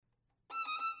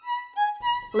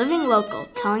Living Local,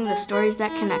 telling the stories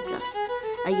that connect us.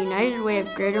 A United Way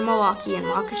of Greater Milwaukee and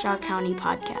Waukesha County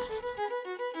podcast.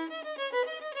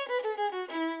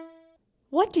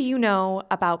 What do you know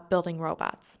about building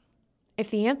robots?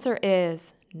 If the answer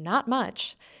is not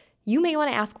much, you may want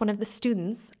to ask one of the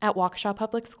students at Waukesha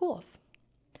Public Schools.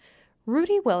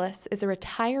 Rudy Willis is a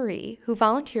retiree who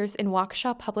volunteers in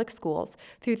Waukesha Public Schools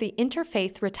through the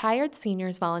Interfaith Retired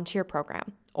Seniors Volunteer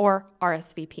Program, or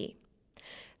RSVP.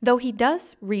 Though he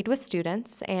does read with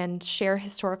students and share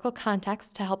historical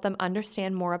context to help them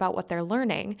understand more about what they're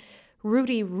learning,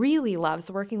 Rudy really loves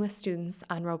working with students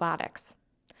on robotics.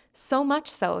 So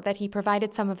much so that he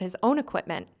provided some of his own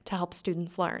equipment to help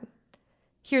students learn.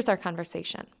 Here's our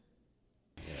conversation.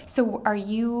 So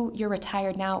you're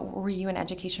retired now. Were you an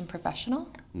education professional?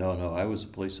 No, I was a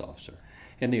police officer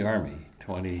in the Army,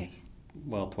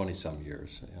 20-some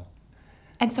years. Yeah.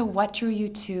 And so what drew you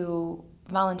to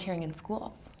volunteering in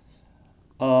schools?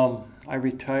 I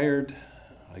retired,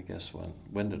 I guess,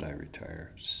 when did I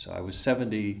retire? So I was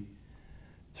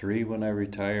 73 when I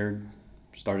retired,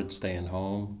 started staying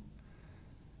home.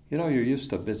 You know, you're used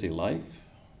to a busy life.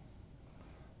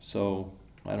 So,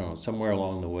 I don't know, somewhere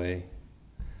along the way,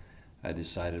 I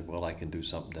decided, well, I can do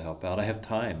something to help out. I have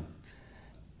time.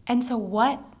 And so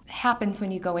what happens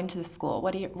when you go into the school?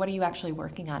 What are you actually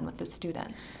working on with the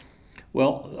students?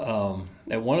 Well,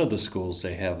 at one of the schools,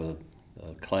 they have a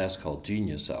class called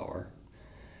Genius Hour,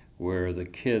 where the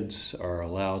kids are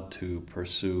allowed to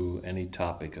pursue any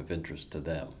topic of interest to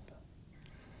them.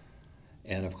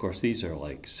 And of course, these are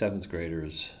like 7th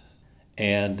graders,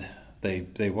 and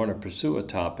they want to pursue a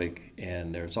topic,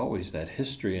 and there's always that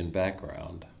history and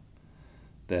background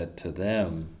that to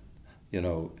them, you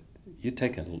know, you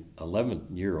take an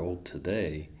 11-year-old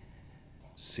today,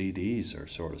 CDs are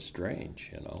sort of strange,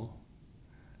 you know.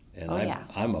 And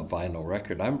I'm a vinyl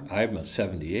record. I'm a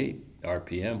 78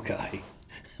 RPM guy.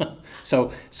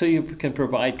 So you can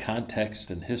provide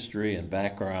context and history and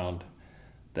background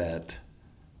that,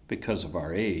 because of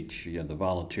our age, you know, the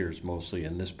volunteers mostly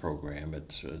in this program,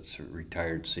 it's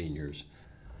retired seniors.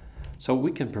 So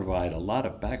we can provide a lot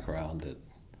of background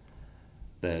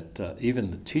that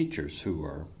even the teachers who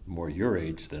are more your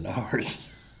age than ours,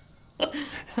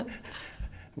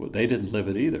 well, they didn't live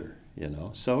it either. You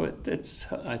know, so it's.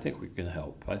 I think we can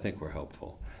help. I think we're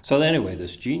helpful. So anyway,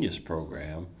 this Genius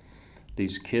program,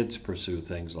 these kids pursue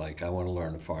things like, I want to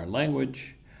learn a foreign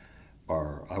language,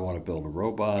 or I want to build a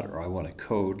robot, or I want to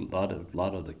code. A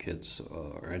lot of the kids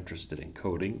are interested in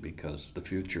coding because the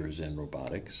future is in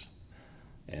robotics,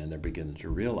 and they're beginning to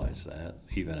realize that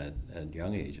even at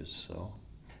young ages. So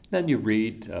then you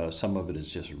read. Some of it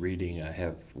is just reading. I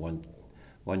have one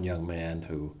young man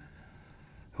who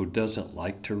doesn't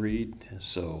like to read,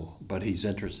 but he's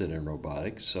interested in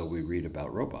robotics, so we read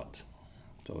about robots.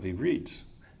 So he reads.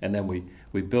 And then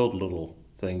we build little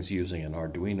things using an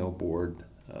Arduino board.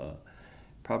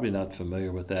 Probably not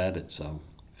familiar with that. It's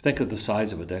think of the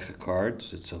size of a deck of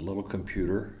cards. It's a little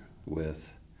computer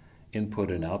with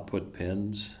input and output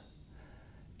pins,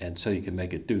 and so you can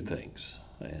make it do things.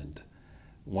 And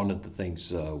one of the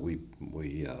things we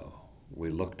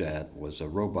looked at was a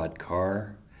robot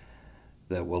car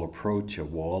that will approach a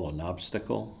wall, an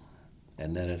obstacle,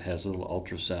 and then it has a little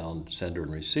ultrasound sender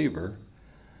and receiver.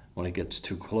 When it gets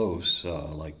too close,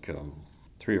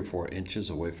 3 or 4 inches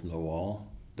away from the wall,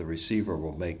 the receiver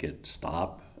will make it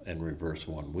stop and reverse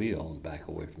one wheel and back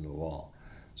away from the wall.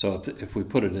 So if we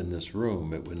put it in this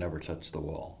room, it would never touch the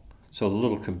wall. So the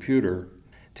little computer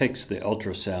takes the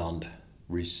ultrasound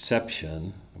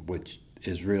reception, which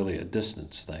is really a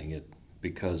distance thing.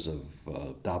 Because of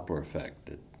Doppler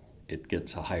effect, it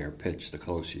gets a higher pitch the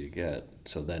closer you get.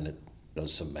 So then it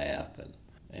does some math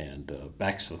and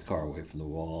backs the car away from the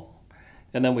wall.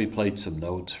 And then we played some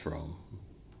notes from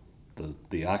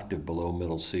the octave below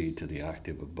middle C to the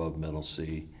octave above middle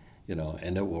C, you know,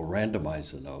 and it will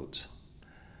randomize the notes.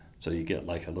 So you get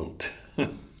like a little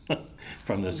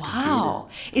from this computer. Wow.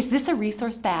 Is this a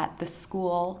resource that the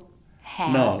school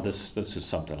has? No, this is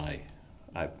something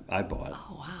I bought.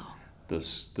 Oh, wow. The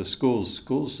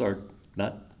schools are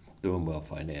not doing well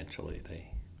financially.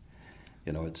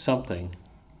 It's something,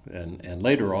 and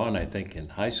later on, I think in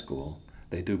high school,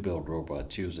 they do build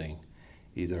robots using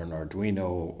either an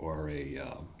Arduino or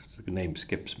the name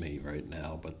skips me right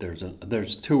now, but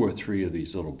there's 2 or 3 of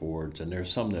these little boards, and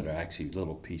there's some that are actually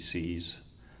little PCs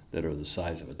that are the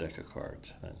size of a deck of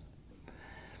cards. And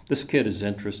this kid is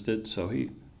interested, so he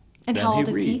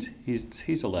reads.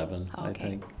 He's 11, okay. I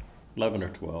think. 11 or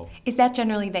 12. Is that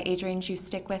generally the age range you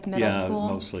stick with, middle school?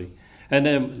 Yeah, mostly. And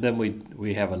then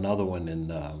we have another one in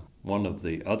one of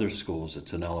the other schools.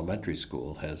 It's an elementary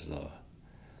school, has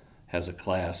has a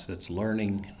class that's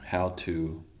learning how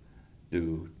to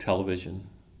do television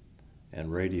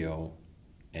and radio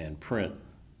and print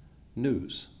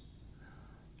news.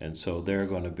 And so they're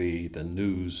going to be the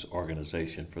news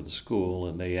organization for the school,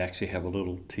 and they actually have a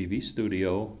little TV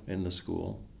studio in the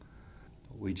school.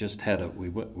 We just had we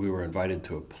were invited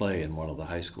to a play in one of the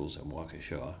high schools in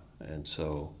Waukesha, and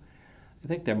so I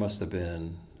think there must have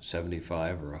been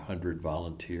 75 or 100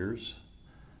 volunteers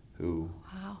who,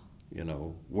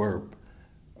 were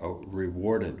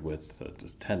rewarded with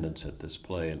attendance at this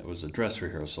play, and it was a dress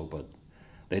rehearsal, but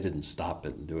they didn't stop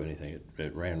it and do anything.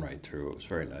 It ran right through. It was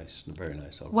very nice, a very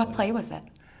nice little What play was it?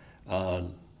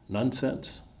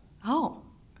 Nonsense. Oh,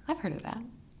 I've heard of that.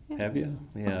 Yeah. Have you?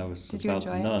 Yeah, it was Did you about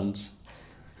enjoy nuns.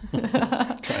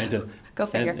 Trying to Go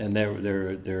figure. And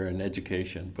they're in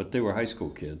education, but they were high school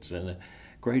kids and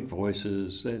great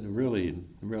voices. They're really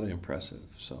impressive.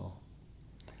 So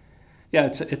yeah,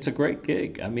 it's a great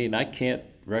gig. I mean, I can't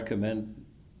recommend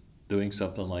doing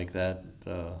something like that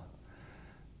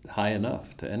high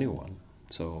enough to anyone.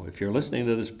 So if you're listening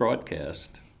to this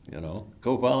broadcast,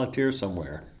 go volunteer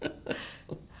somewhere.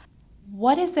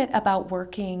 What is it about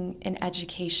working in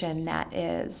education that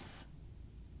is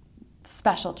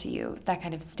special to you, that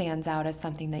kind of stands out as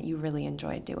something that you really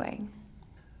enjoy doing?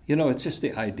 It's just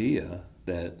the idea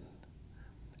that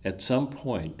at some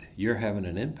point you're having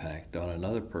an impact on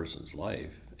another person's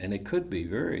life, and it could be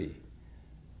very,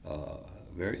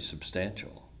 very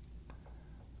substantial.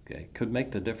 Okay, could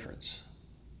make the difference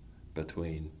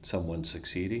between someone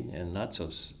succeeding and not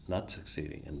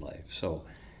succeeding in life. So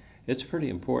it's pretty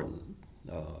important.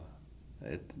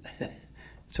 It's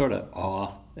sort of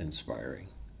awe-inspiring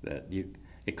that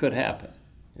it could happen,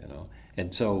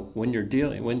 And so when you're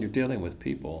dealing with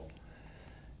people,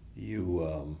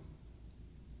 you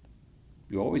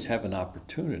always have an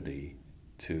opportunity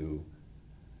to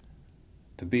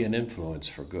be an influence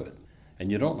for good,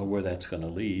 and you don't know where that's going to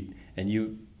lead, and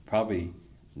you probably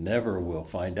never will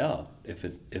find out if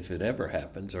it ever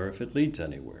happens or if it leads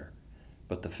anywhere.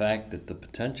 But the fact that the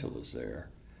potential is there,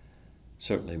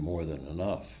 certainly more than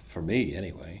enough for me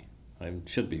anyway. It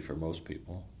should be for most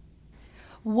people.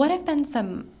 What have been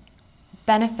some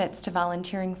benefits to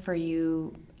volunteering for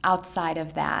you outside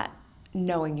of that,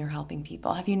 knowing you're helping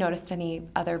people? Have you noticed any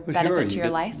other benefit to your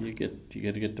life? You get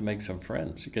to make some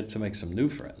friends. You get to make some new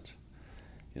friends.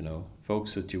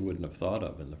 Folks that you wouldn't have thought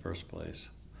of in the first place.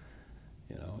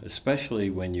 Especially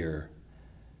when you're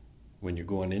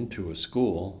going into a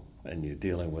school and you're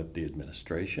dealing with the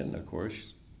administration. Of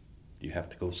course, you have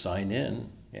to go sign in.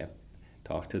 You have to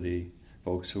talk to the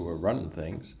folks who are running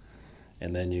things.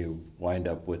 And then you wind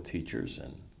up with teachers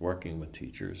and working with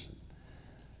teachers, and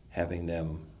having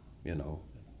them,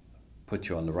 put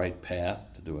you on the right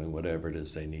path to doing whatever it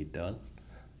is they need done.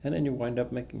 And then you wind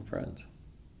up making friends.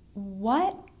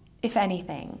 What, if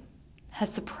anything,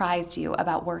 has surprised you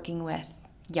about working with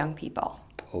young people?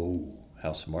 Oh,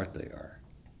 how smart they are.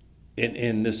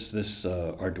 In this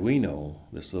Arduino,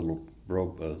 this little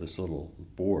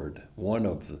board,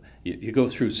 you go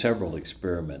through several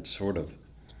experiments, sort of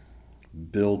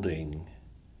building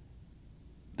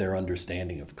their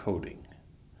understanding of coding.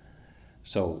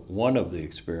 So one of the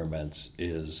experiments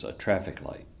is a traffic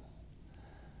light.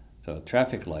 So a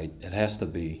traffic light, it has to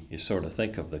be, you sort of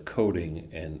think of the coding,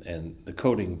 and the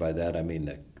coding, by that I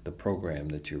mean the program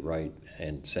that you write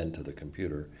and send to the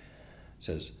computer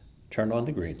says, turn on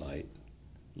the green light,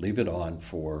 leave it on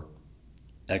for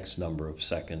X number of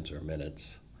seconds or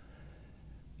minutes,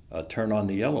 turn on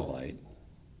the yellow light,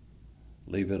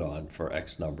 leave it on for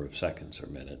X number of seconds or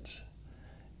minutes.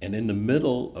 And in the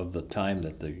middle of the time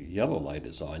that the yellow light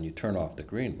is on, you turn off the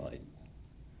green light.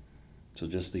 So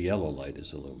just the yellow light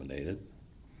is illuminated.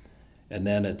 And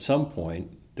then at some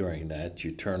point during that,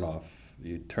 you turn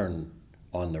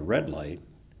on the red light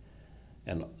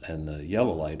and the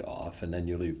yellow light off, and then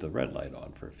you leave the red light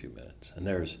on for a few minutes. And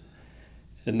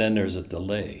then there's a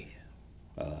delay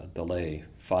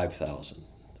 5,000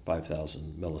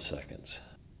 milliseconds.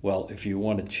 Well, if you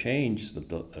want to change the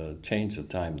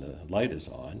time the light is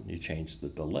on, you change the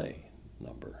delay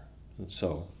number. And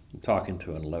so I'm talking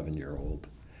to an 11-year-old.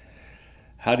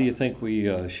 How do you think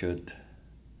we should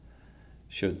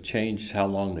change how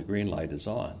long the green light is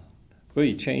on? Well,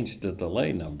 you change the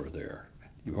delay number there.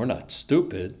 You're not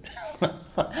stupid.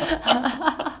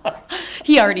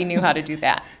 He already knew how to do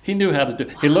that. He knew how to do.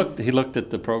 He looked at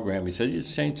the program. He said, "You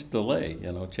just change the delay.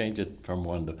 Change it from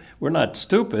 1 to." We're not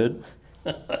stupid.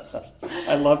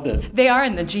 I loved it. They are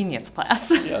in the genius class.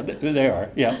 Yeah, they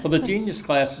are. Yeah. Well, the genius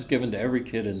class is given to every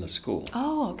kid in the school.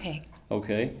 Oh, okay.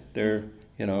 Okay. They're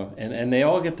and they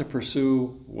all get to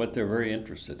pursue what they're very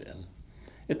interested in.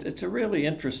 It's a really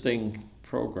interesting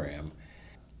program.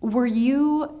 Were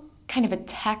you kind of a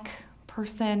tech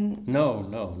person? No,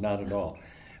 not at all.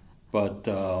 But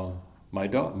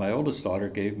my oldest daughter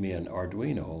gave me an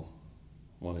Arduino,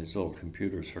 one of these little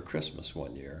computers, for Christmas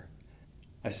one year.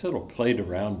 I sort of played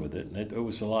around with it, and it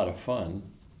was a lot of fun.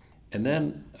 And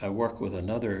then I worked with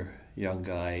another young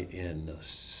guy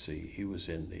he was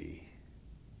in the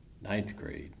 8th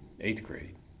grade,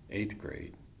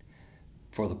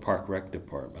 for the Park Rec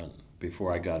Department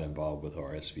before I got involved with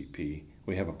RSVP.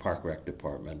 We have a Park Rec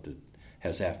Department that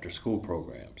has after-school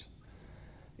programs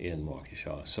in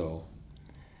Waukesha.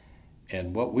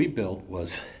 And what we built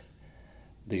was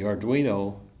the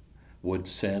Arduino would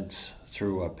sense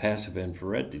through a passive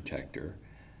infrared detector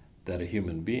that a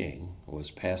human being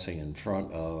was passing in front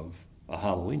of a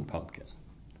Halloween pumpkin.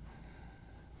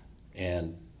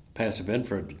 And passive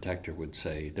infrared detector would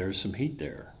say, there's some heat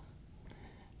there.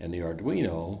 And the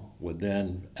Arduino would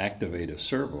then activate a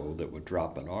servo that would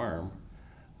drop an arm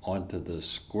onto the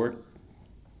squirt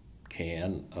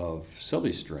can of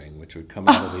silly string, which would come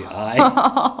out of the eye.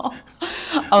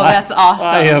 Oh, that's awesome.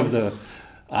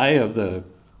 Eye of the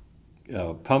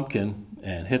pumpkin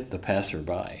and hit the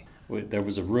passerby. There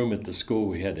was a room at the school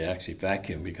we had to actually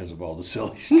vacuum because of all the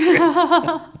silly string.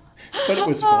 But it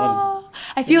was fun.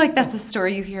 I feel like that's a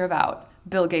story you hear about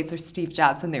Bill Gates or Steve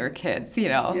Jobs when they were kids,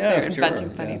 they're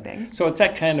inventing funny things. So it's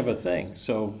that kind of a thing.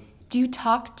 So, do you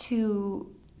talk to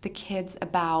the kids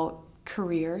about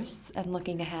careers and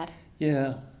looking ahead?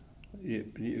 Yeah.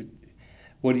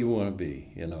 What do you want to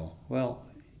be, Well,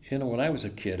 when I was a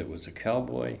kid, it was a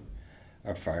cowboy,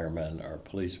 or fireman, or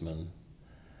policeman.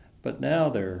 But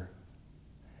now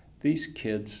these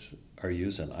kids are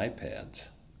using iPads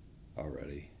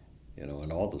already, in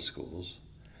all the schools.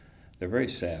 They're very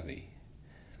savvy.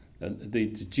 And the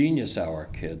Genius Hour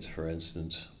kids, for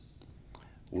instance,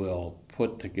 will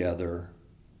put together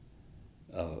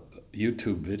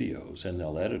YouTube videos, and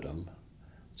they'll edit them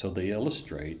so they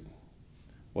illustrate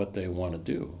what they want to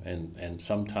do. And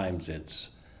sometimes it's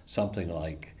something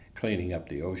like cleaning up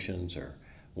the oceans, or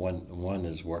one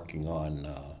is working on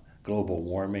global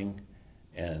warming,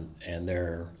 and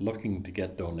they're looking to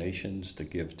get donations to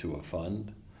give to a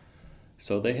fund.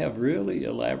 So they have really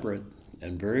elaborate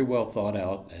and very well thought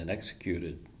out and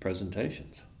executed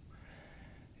presentations.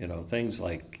 Things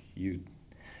like you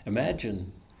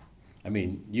imagine.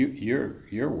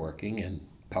 You're working, and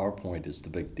PowerPoint is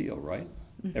the big deal, right?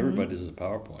 Mm-hmm. Everybody does a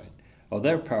PowerPoint. Oh,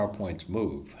 their PowerPoints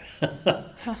move.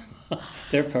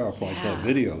 Their PowerPoints have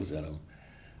videos in them.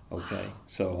 Okay,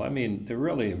 so they're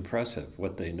really impressive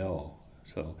what they know.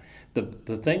 So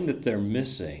the thing that they're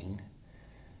missing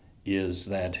is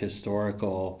that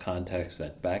historical context,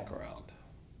 that background.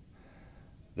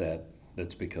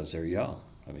 That's because they're young.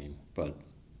 But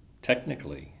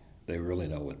technically, they really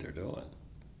know what they're doing,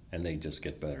 and they just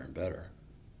get better and better.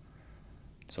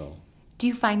 So, do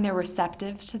you find they're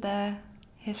receptive to the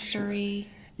history?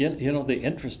 Sure. The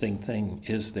interesting thing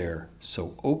is they're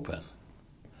so open,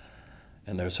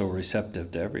 and they're so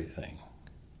receptive to everything.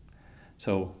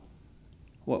 So,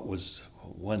 what was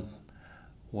one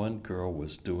girl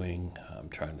was doing? I'm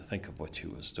trying to think of what she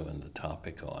was doing. The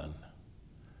topic on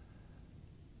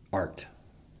art,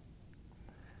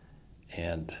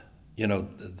 and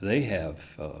they have.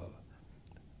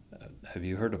 Have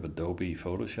you heard of Adobe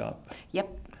Photoshop?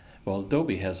 Yep. Well,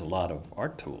 Adobe has a lot of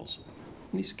art tools.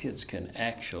 These kids can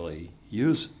actually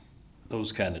use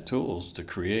those kind of tools to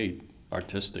create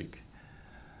artistic,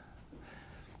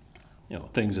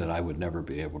 things that I would never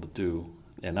be able to do.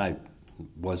 And I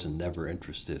wasn't never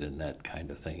interested in that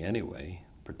kind of thing anyway,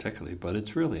 particularly, but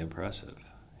it's really impressive.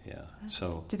 Yeah.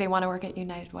 So. Do they want to work at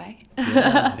United Way?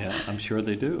 Yeah, I'm sure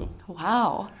they do.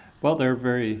 Wow. Well, they're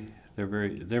very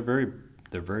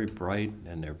bright,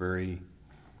 and they're very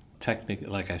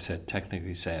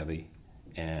technically savvy,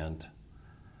 and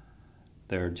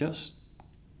they're just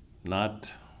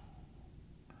not,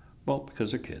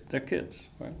 because they're kids,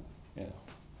 right? Yeah.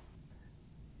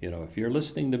 If you're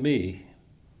listening to me,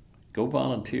 go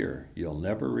volunteer. You'll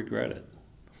never regret it.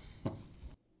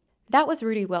 That was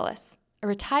Rudy Willis, a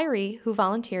retiree who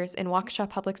volunteers in Waukesha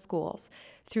Public Schools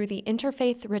through the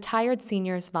Interfaith Retired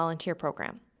Seniors Volunteer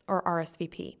Program, or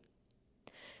RSVP.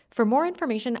 For more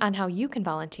information on how you can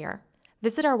volunteer,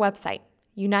 visit our website,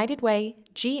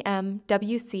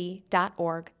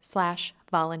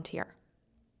 unitedwaygmwc.org/volunteer.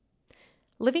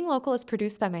 Living Local is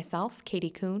produced by myself, Katie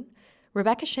Kuhn,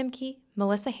 Rebecca Shimke,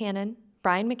 Melissa Hannon,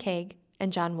 Brian McCaig,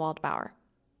 and John Waldbauer.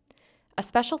 A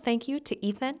special thank you to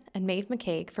Ethan and Maeve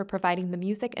McCaig for providing the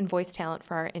music and voice talent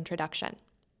for our introduction.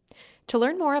 To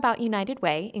learn more about United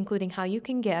Way, including how you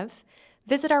can give,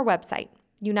 visit our website,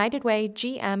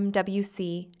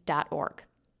 unitedwaygmwc.org.